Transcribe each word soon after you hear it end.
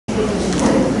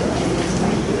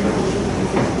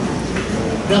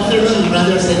Good afternoon,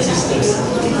 brothers and sisters.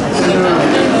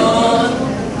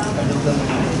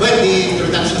 Well, the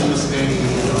introduction was very...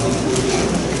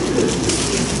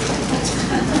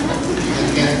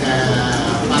 I can't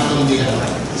pattern the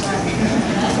other.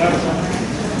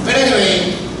 But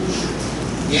anyway,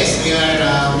 yes, we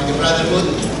are with the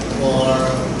Brotherhood for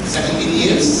 17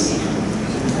 years.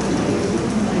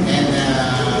 And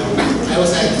I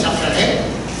was a chapter head.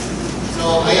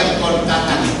 So I am called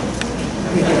Tatang.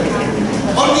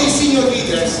 All the senior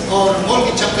leaders or all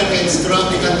the chapter heads throughout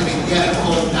the country, they are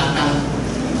called Tatang.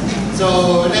 So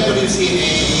whenever you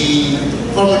see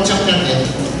a former chapter head,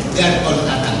 they are called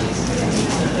Tatang.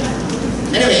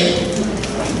 Anyway,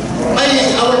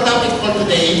 our topic for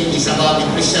today is about the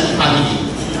Christian family.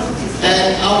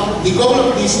 And the goal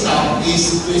of this talk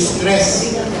is to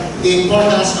stress the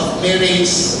importance of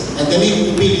marriage and the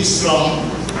need to build strong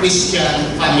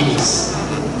Christian families.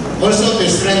 Also to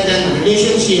strengthen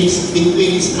relationships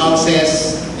between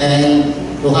spouses and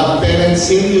to have parents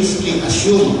seriously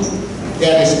assume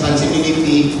their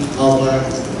responsibility over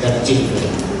their children.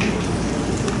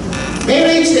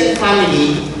 Marriage and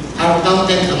family are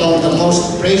counted among the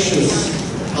most precious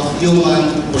of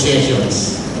human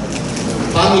possessions.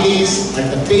 Families are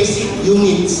the basic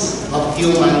units of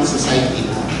human society.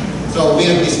 So we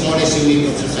are the smallest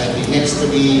unit of society next to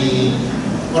the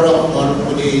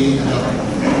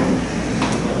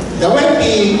the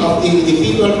well-being of the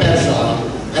individual person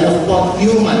and of both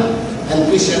human and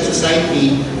Christian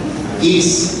society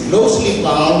is closely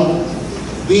bound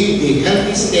with the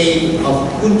healthy state of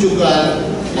conjugal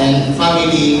and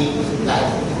family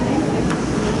life.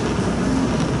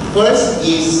 First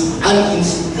is an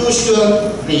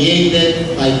institution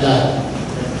created by God.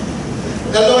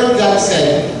 The Lord God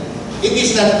said, "It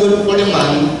is not good for a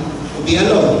man to be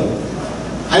alone.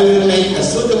 I will make a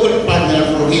suitable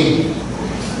partner for him."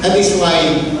 That is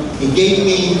why He gave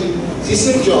me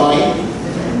Sister Joy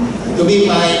to be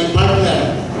my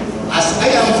partner. As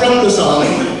I am from Luzon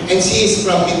and she is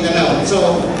from Mindanao.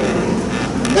 So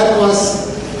that was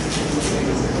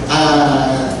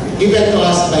given to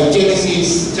us by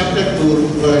Genesis chapter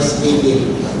 2 verse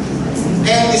 18.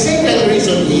 And the second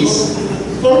reason is,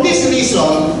 for this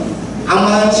reason, a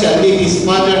man shall leave his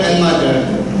father and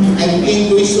mother and cling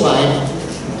to his wife,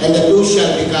 and the two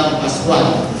shall become as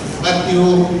one.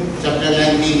 Matthew chapter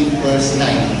 19 verse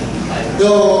 9.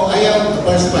 Though I am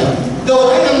verse 5.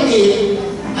 Though I am ill,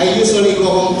 I usually go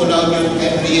home to La Union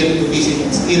every year to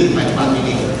visit still my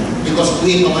family because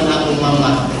we paman akong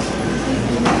mama.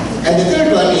 And the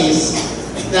third one is,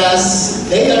 thus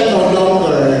they are no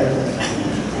longer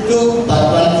two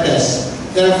but one flesh.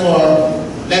 Therefore,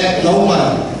 let no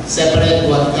man separate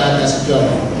what God has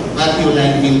joined. Matthew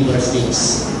 19 verse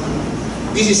 6.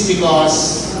 This is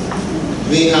because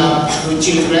we have two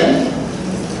children,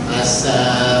 as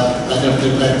Brother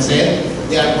Gilbert said,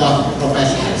 they are both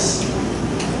professionals.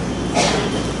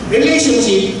 Relations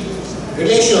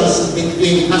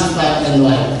between husband and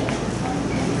wife.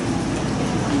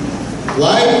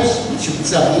 Wives should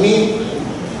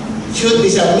be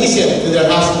submissive to their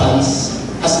husbands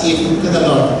as if to the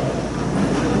Lord.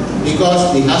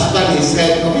 Because the husband is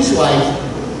head of his wife,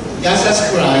 just as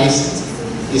Christ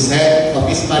is head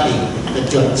of his body, the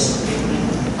church.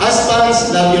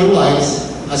 Husbands, love your wives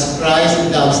as Christ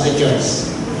loves the church.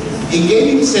 He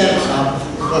gave himself up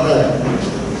for her.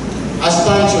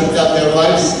 Husbands should love their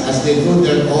wives as they do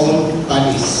their own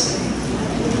bodies.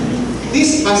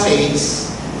 This passage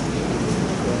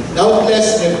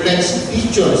doubtless reflects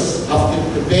features of the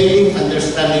prevailing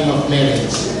understanding of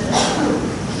marriage,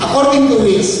 according to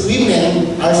which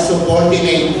women are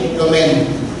subordinate to men.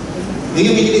 Do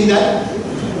you believe in that?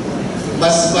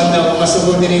 Mas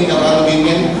subordinate ang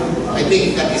women? I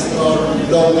think that is no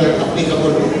longer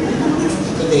applicable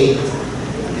today.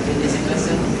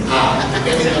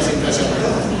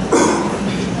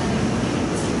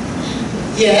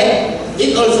 Yet,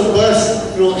 it also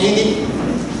bursts through any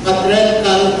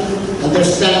patriarchal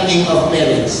understanding of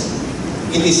marriage.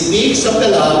 It speaks of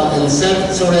the love and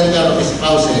self-surrender of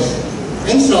spouses,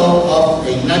 and so of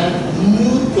a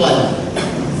mutual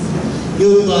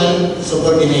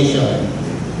subordination.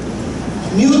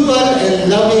 Mutual and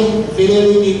loving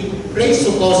fidelity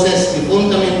presupposes the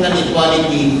fundamental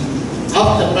equality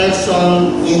of the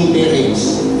person in marriage.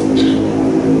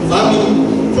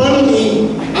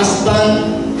 Firmly,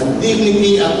 husband and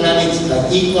dignity acknowledge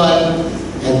the equal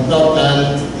and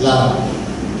total love.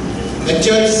 The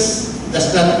church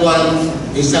does not want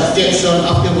the subjection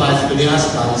of the wife to the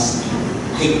husband's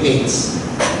dictates.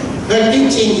 Her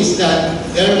teaching is that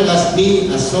there must be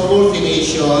a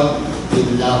subordination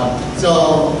in love.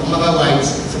 So, mga wives,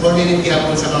 subordinate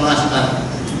hapon sa mga husband.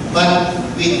 but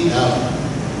with love.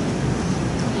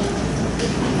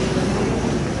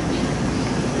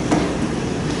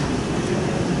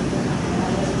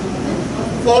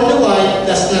 For the wife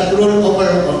does not rule over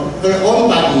her own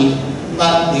body,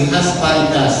 but the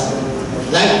husband does.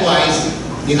 Likewise,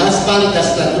 the husband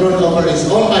does not rule over his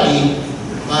own body,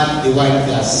 but the wife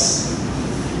does.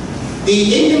 The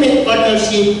intimate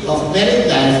partnership of married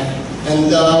life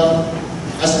and love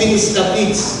has been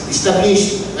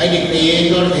established by the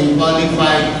Creator and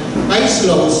qualified by His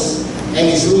laws and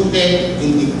is rooted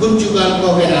in the conjugal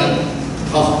covenant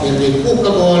of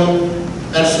irrevocable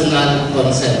personal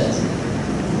consent.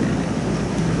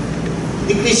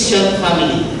 The Christian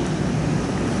family.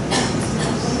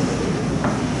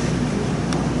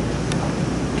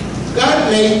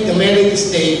 God made the married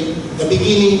state the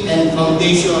beginning and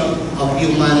foundation of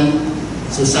human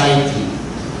society.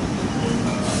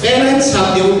 Parents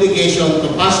have the obligation to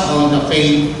pass on the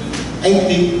faith and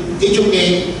to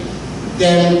educate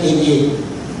them in it.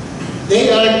 They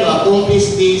are to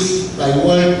accomplish this by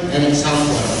word and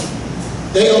example.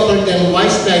 They offer them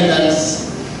wise guidance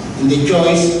in the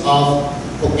choice of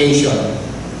vocation.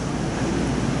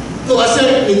 To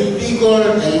assert with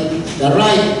vigor and the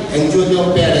right and duty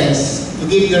of parents to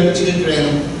give their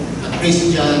children a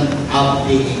Christian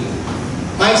upbringing.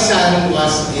 My son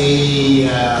was a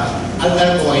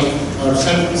altar boy or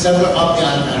server of the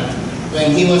altar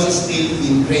when he was still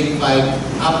in grade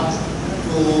 5 up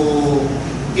to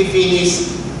he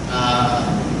finished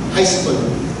high school.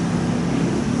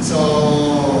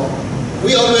 So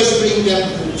we always bring them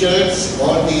to church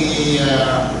all the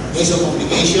days of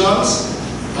obligations,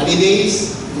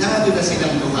 holidays, nandun na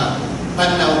silang duha.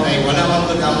 Pagtaw kay wala man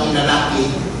ko na among lalaki,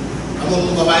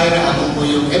 among babae na among po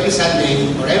yung every Sunday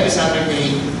or every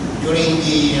Saturday during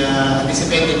the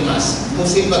anticipated Mass.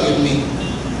 Musimba yun me.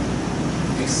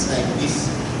 Next like this.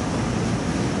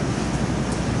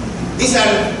 These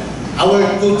are our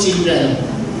two children.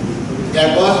 They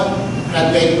are both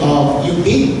graduate of UP,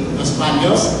 Los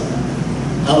Baños.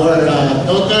 Our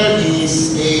daughter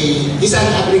is an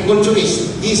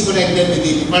agriculturist. He is connected with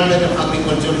the Department of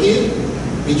Agriculture here,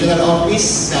 Regional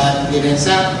Office sa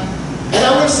Lirensa. And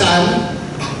our son,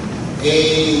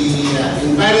 an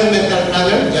environmental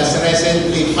planner, just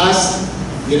recently passed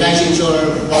the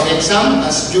licensure for exam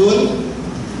last June.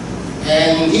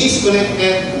 And he is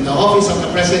connected in the Office of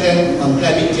the President on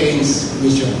Climate Change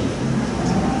Mission.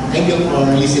 Thank you for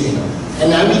listening. And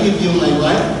I will give you my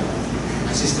wife,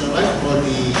 my sister wife, for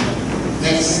the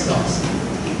next talks.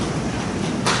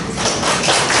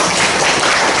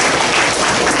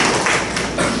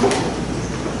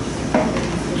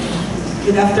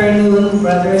 Good afternoon,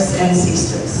 brothers and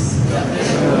sisters.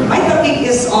 My topic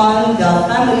is on the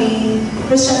family,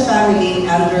 Christian family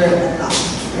under attack.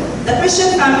 The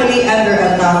Christian family under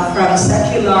attack from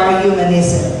secular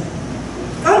humanism.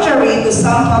 Contrary to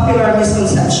some popular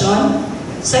misconception,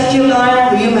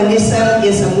 secular humanism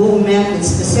is a movement with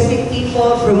specific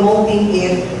people promoting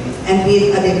it and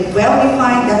with a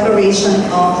well-defined declaration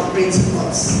of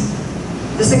principles.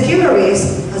 The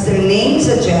secularists, as their name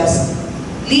suggests,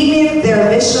 limit their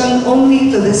vision only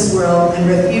to this world and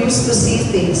refuse to see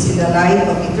things in the light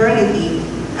of eternity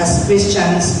as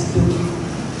Christians do.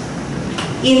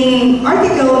 In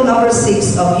Article number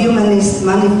 6 of Humanist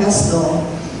Manifesto,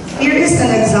 here is an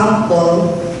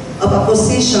example of a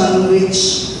position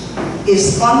which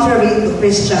is contrary to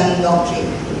Christian doctrine.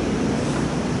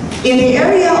 In the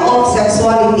area of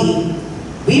sexuality,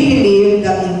 we believe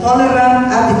that intolerant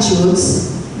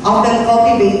attitudes often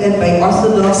cultivated by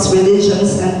Orthodox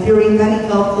religions and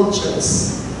puritanical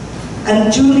cultures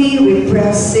unduly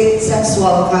repress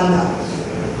sexual conduct.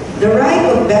 The right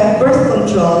of birth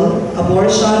control,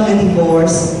 abortion, and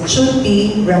divorce should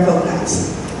be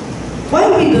recognized.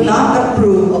 While we do not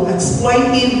approve of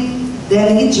exploitive,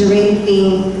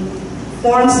 denigrating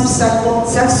forms of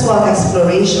sexual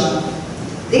exploration,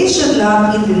 they should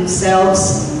not in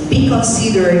themselves be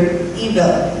considered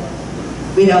evil.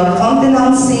 Without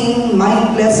countenancing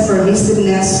mindless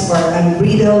permissiveness or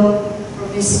unbridled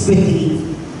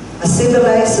promiscuity, a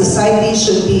civilized society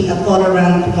should be a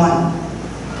tolerant one.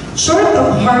 Short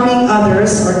of harming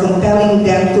others or compelling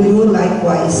them to do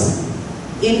likewise,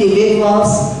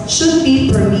 individuals should be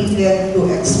permitted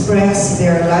to express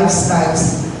their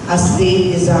lifestyles as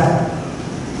they desire.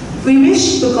 We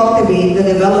wish to cultivate the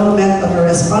development of a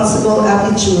responsible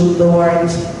attitude toward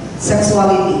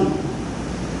sexuality,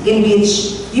 in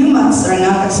which humans are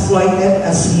not exploited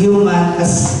as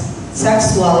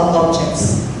sexual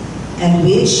objects, and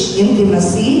which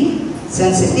intimacy,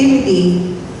 sensitivity,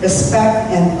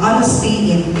 respect, and honesty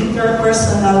in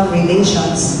interpersonal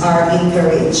relations are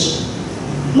encouraged.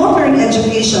 Modern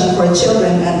education for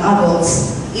children and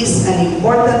adults is an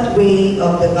important way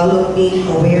of developing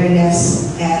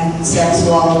awareness and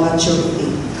sexual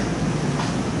maturity.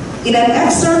 In an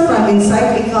excerpt from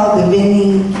encyclical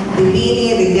Divini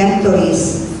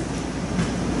Redemptoris,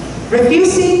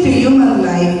 refusing to human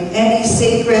life any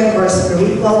sacred or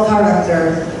spiritual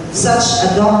character, such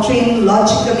a doctrine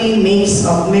logically makes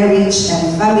of marriage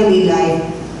and family life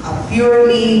a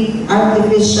purely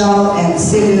artificial and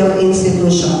civil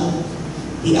institution,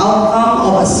 the outcome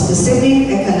of a specific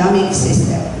economic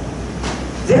system.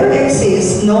 There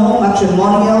exists no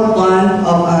matrimonial bond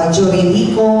of a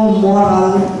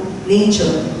juridico-moral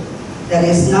nature that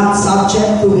is not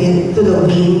subject to the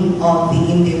whim of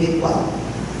the individual.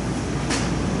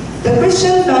 The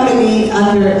Christian family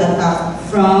under attack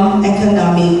from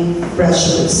economic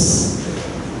pressures.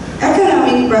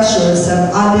 Economic pressures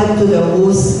have added to the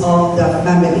woes of the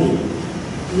family.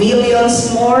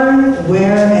 Millions more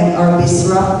were and are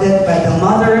disrupted by the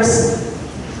mothers,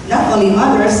 not only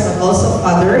mothers but also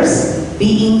fathers,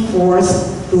 being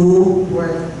forced to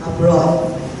work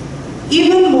abroad.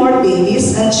 Even more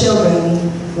babies and children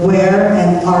were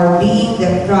and are being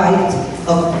deprived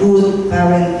of good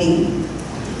parenting.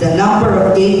 The number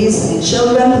of babies and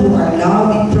children who are now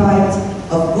deprived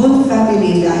of good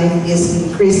family life is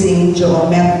increasing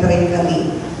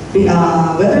geometrically.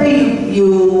 Whether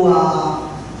you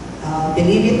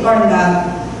believe it or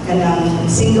not, kanang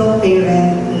single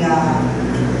parent na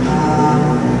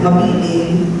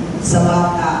mabiling sa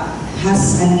bata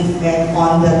has an effect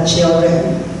on the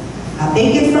children.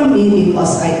 Take it from me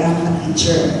because I am a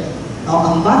teacher.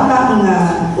 Ang bata na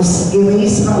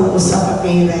i-raise pa o usa ka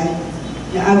parent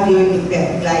na agyo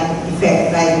effect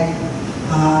like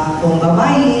kung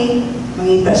babae,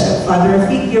 mangita siya father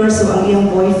figure, so ang iyang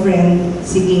boyfriend,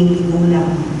 siging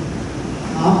tigulang.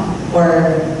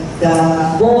 Or the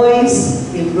boys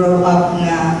will grow up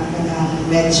na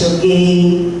medyo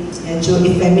gay, medyo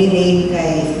effeminate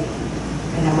kay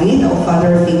mangita o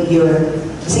father figure.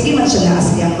 Sige man siya na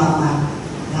siyang mama.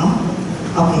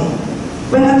 Okay.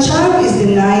 When a child is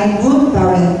denied good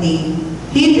parenting,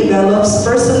 he develops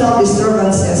personal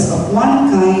disturbances of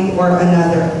one kind or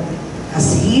another.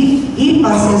 As he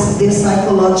passes these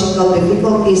psychological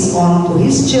difficulties on to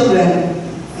his children,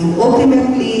 and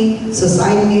ultimately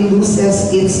society loses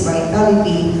its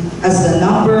vitality as the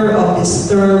number of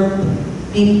disturbed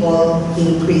people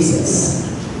increases.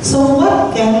 So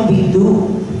what can we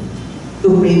do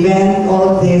to prevent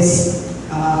all these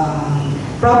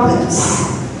problems?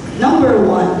 Number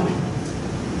one,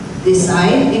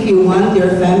 decide if you want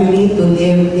your family to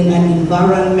live in an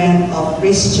environment of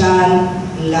Christian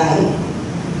life.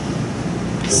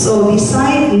 So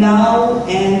decide now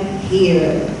and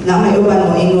here. Na may uban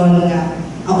mo ingon nga,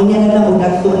 ang unya na lang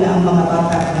ugat ko na ang mga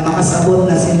bata na makasabot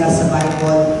na sila sa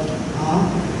Bible.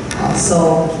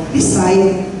 So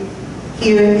decide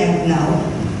here and now.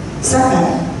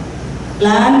 Second,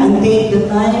 plan and take the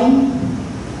time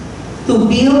to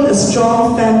build a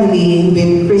strong family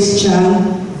with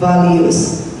Christian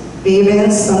values.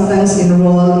 Parents sometimes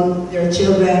enroll their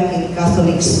children in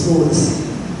Catholic schools.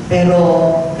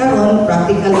 Pero karon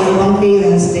practically ibang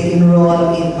parents they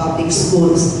enroll in public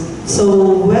schools.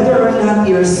 So whether or not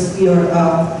if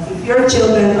your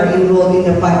children are enrolled in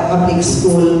the public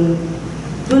school,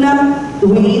 do not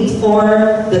wait for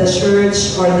the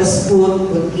church or the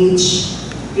school to teach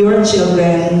your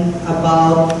children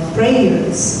about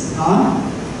prayers.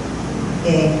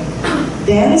 Okay.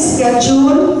 Then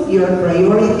schedule your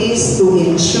priorities to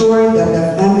ensure that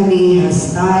the family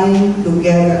has time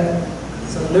together.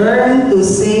 So learn to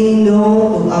say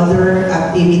no to other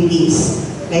activities.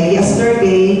 Like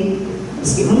yesterday,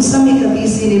 maski unsa may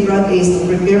kabisi ni Brad Ace to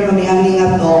prepare kami ani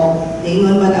nga to,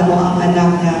 ingon man amo ang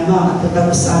anak na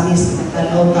matutag sa amis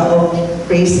tanaw ka og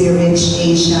Crazy Rich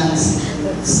Asians.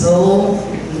 So,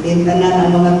 ibenta na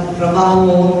ang mga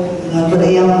trabaho, nga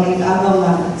pudayang mga agaw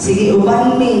nga, sige,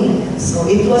 uban min. So,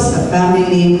 it was a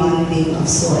family bonding of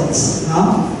sorts,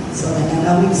 no? So,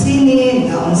 nananamig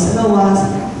sini, naon sa lawas.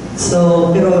 So,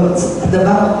 pero at the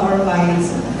back of our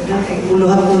minds,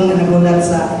 uluhan ko na nagulat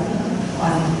sa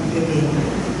gabi.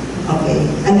 Okay.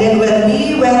 And then when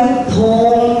we went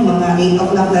home, mga 8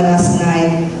 o'clock na last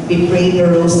night, we prayed the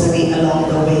rosary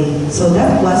along the way. So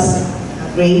that was a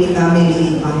great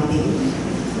family bonding.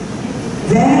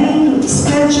 Then,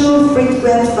 schedule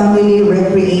frequent family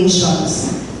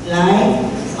recreations, like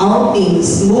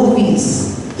outings,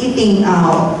 movies, eating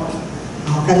out.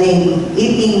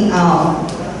 Eating out.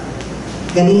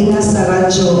 Ganina sa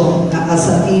radyo,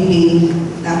 sa TV,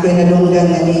 na ako'y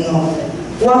nalunggan na ninyo.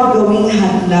 Huwag gawing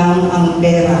hadlang ang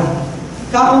pera.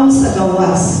 Kaon sa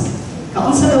gawas.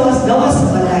 kaon sa gawas sa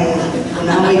balay. Kung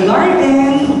naamoy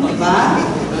garden, diba?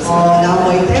 O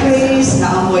naamoy terrace,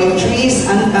 naamoy trees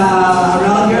and,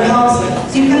 around your house,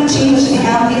 you can change the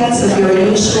ambience of your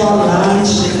usual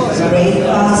lunch,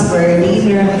 breakfast, or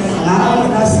dinner,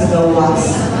 ngaon ka sa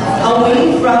gawas.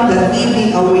 Away from the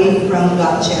TV, away from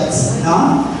gadgets,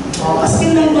 no? O, as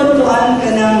pinagtutuan ka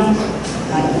ng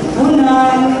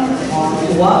ipunan,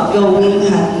 huwag gawing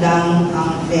handang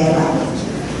ang pera.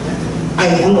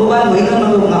 Okay, ang uban, huwag kang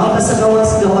mag-umaon sa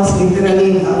gawas-gawas,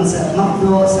 literally, sa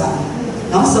makdo,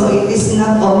 no? So it is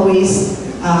not always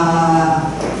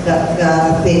the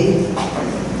thing.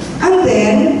 And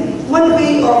then, one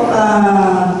way of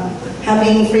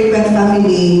having frequent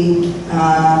family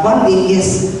bonding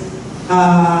is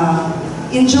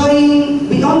enjoying.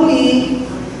 We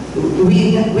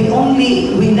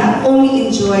not only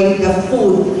enjoy the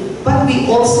food, but we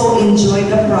also enjoy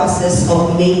the process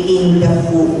of making the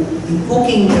food,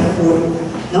 cooking the food.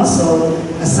 No? So,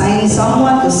 assign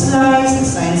someone to slice,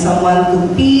 assign someone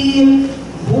to peel,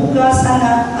 bukas,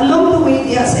 along the way,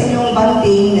 diya sa inyong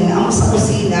banding na naamo sa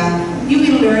kusina, you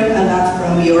will learn a lot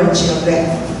from your children.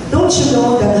 Don't you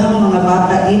know that ang mga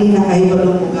bata, hindi na kayo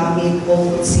balong gamit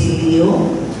o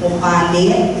kutsilyo, o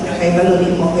panit, kayo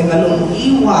balong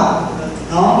iwa.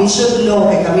 No? We should know,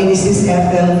 kay kami ni Sis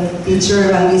Ethel,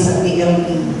 teacher lang sa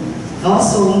BCLP. No?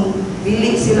 So,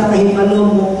 bilik sila kayo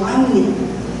balong o panit.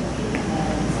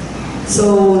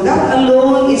 So, that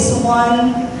alone is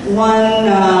one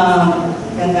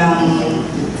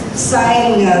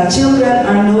sign that children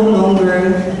are no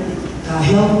longer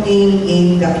helping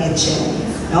in the kitchen.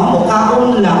 No?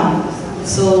 Mukaon lang.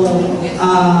 So,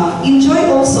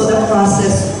 enjoy also the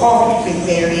process of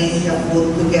preparing the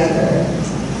food together.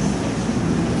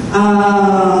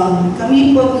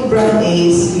 Kami po ni Brad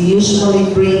Ace, we usually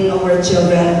bring our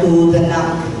children to the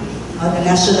NAC, the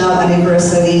National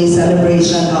Anniversary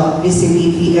Celebration of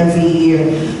BCBP every year.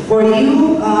 For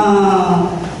you,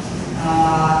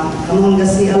 among the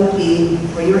CLP,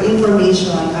 for your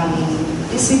information,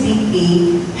 BCBP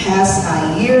has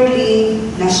a yearly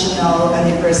National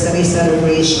Anniversary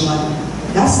Celebration.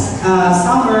 Last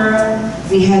summer,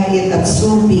 we had it at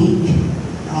Subic.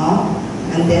 No?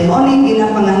 And then, only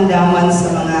ginapangandaman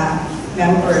sa mga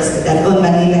members, dalon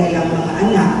Manila ilang mga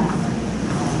anak.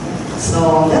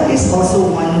 So, that is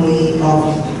also one way of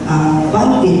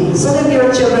bonding, so that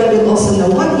your children will also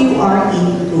know what you are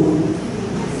into.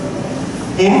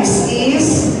 Next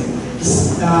is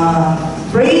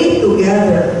pray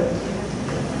together.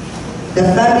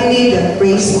 The family that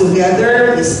prays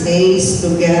together stays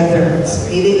together. So,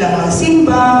 hindi lang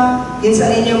magsimba, kinsa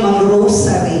ninyo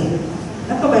mag-rosary.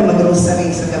 Ano ba yung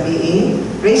mag-rosary sa gabi eh?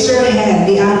 Raise your hand,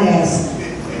 be honest.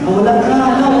 Wala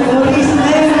ka, no, raise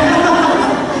them.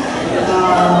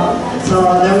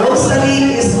 So, the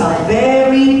rosary is a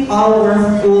very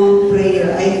powerful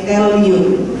prayer, I tell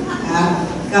you.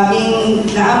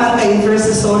 Kaming naaman tayo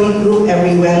intercessory group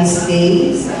every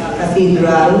Wednesday sa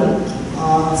Cathedral.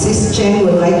 Sis Chen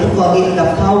would like to call it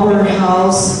the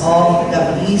powerhouse of the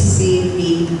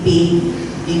BCBP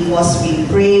because we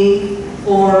pray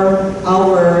for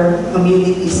our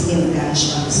community's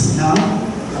intentions. No?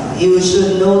 You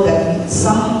should know that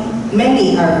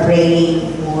many are praying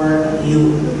for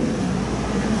you.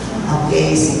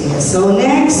 Okay, sige. So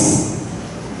next,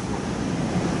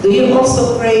 do you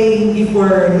also pray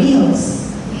before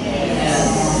meals?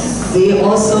 Yes. Do you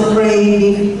also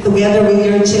pray together with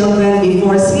your children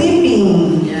before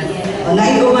sleeping? Yes.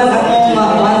 Naiuman akong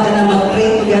mawanta na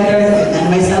mag-pray together.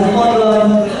 And my cellphone ron,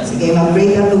 sige,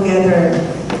 mag-pray ka together.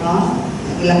 No?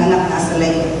 Ilang anak nasa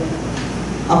layo.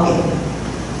 Okay.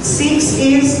 6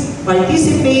 is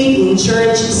participate in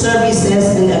church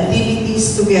services and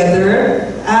activities together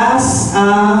as a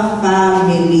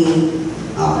family.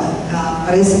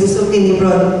 Parang sigustukin ni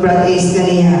Brad Ace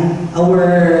kaniya,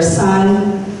 our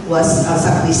son was a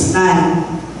sacristan.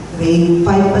 Grade 5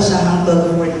 pa siya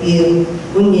hangtod 14.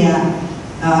 Kunya,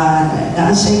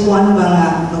 daan siya'y kuhan ba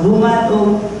nga,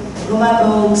 maghumatog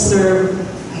serve,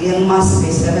 yung mas,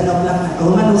 7 o'clock na,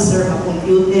 maghumatog serve a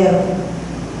computer.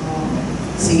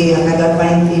 Sige, ang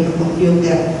nag-appointee ng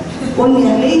computer.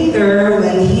 Kunya, later,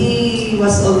 when he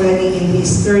was already in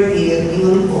his 3rd year,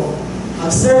 ingon ko,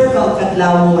 mag-serve ka o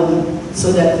kadlawon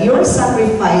so that your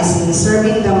sacrifice in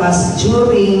serving the Mass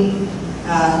during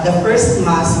the first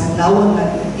Mass, kadlawon,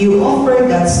 you offer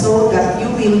that so that you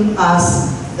will pass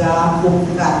the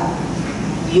UPCAT,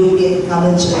 UP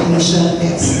College Admission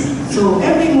Test. So,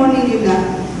 every morning yun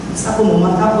na, sa ko mo,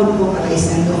 matapod ko para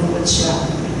isend on po siya.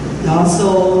 No? So,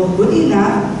 good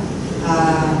enough,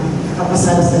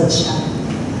 nakapasal siya.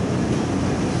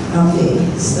 Okay,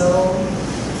 so,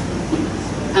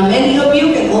 Many of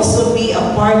you can also be a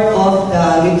part of the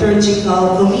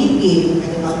liturgical committee.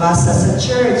 Pwede magbasa sa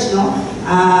church, no?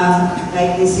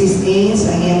 Like Mrs. Ains,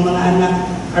 ang iyang mga anak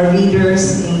are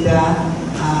readers in the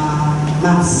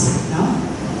Mass, no?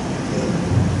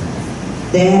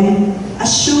 Then,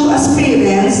 as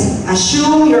parents,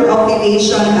 assume your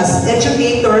obligation as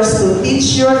educators to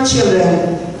teach your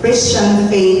children Christian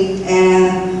faith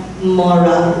and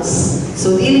morals.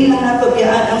 So, dili na nato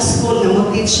biyaan ang school na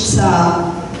mag-teach sa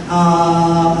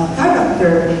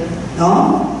character,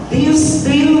 no? Do you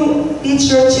teach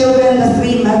your children the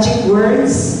 3 magic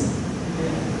words?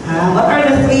 What are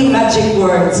the 3 magic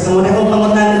words? Kamuna kong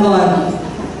pangutan.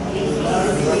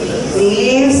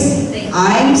 Please,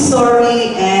 I'm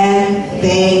sorry, and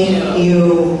thank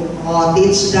you.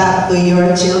 Teach that to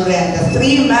your children. The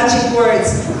 3 magic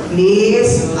words.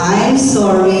 Please, I'm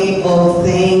sorry,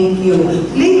 thank you.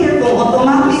 Later, kung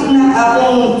automatic na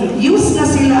akong use na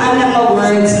sila anak na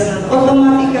words,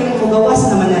 automatically magawas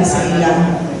naman na sila.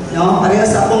 No? Pareho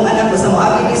sa akong anak ko, sa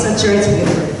mga sa church,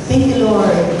 thank you,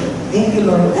 Lord. Thank you,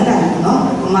 Lord. Anak, no?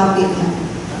 Automatic na.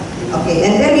 Okay,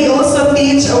 and then we also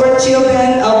teach our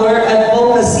children our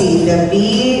advocacy, the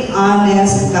Be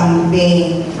Honest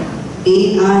campaign.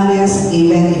 Be honest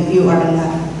even if you are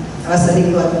not. Sa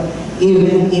likod.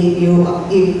 Even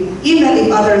if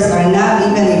others are not,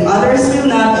 even if others will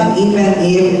not, and even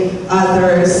if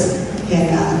others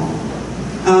cannot.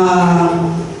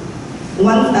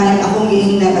 One time, akong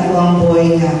giingnan ako ang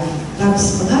boy na,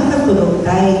 tapos maghatag ko ng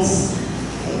tithes.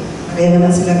 Kaya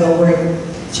naman sila go-work.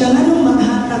 Siya nga nung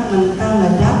maghatag ng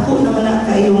tanga, dako naman na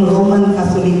kayong Roman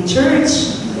Catholic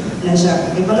Church. Na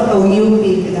siya, ipala pa UP,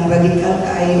 na radikal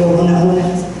kayo, una-una.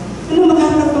 Ano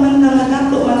maghatag ko ng tanga,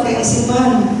 dako man kayong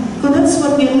simbahan. So that's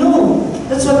what you know.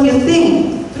 That's what you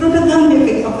think. Pero daghang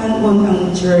may kapanon ang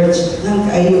church. Daghang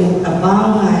kayo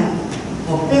abangan.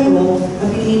 Pero,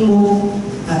 sabihin mo,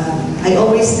 I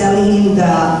always tell him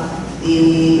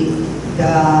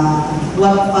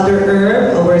what Father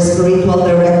Herb, our spiritual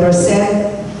director,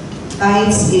 said,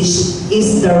 tithes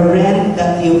is the rent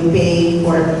that you pay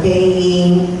for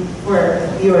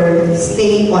your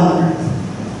stay on earth.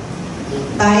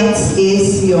 Tithes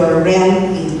is your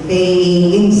rent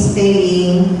in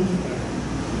staying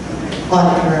on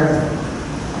earth.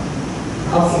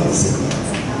 Okay.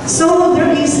 So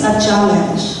there is a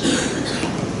challenge.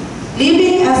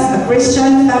 Living as a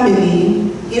Christian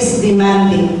family is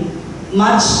demanding.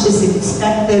 Much is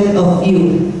expected of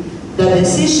you. The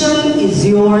decision is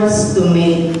yours to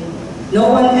make.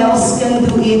 No one else can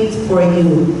do it for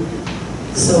you.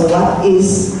 So what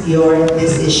is your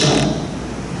decision?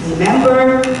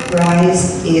 Remember,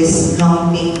 Christ is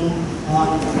counting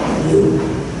on you.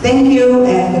 Thank you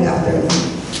and good afternoon.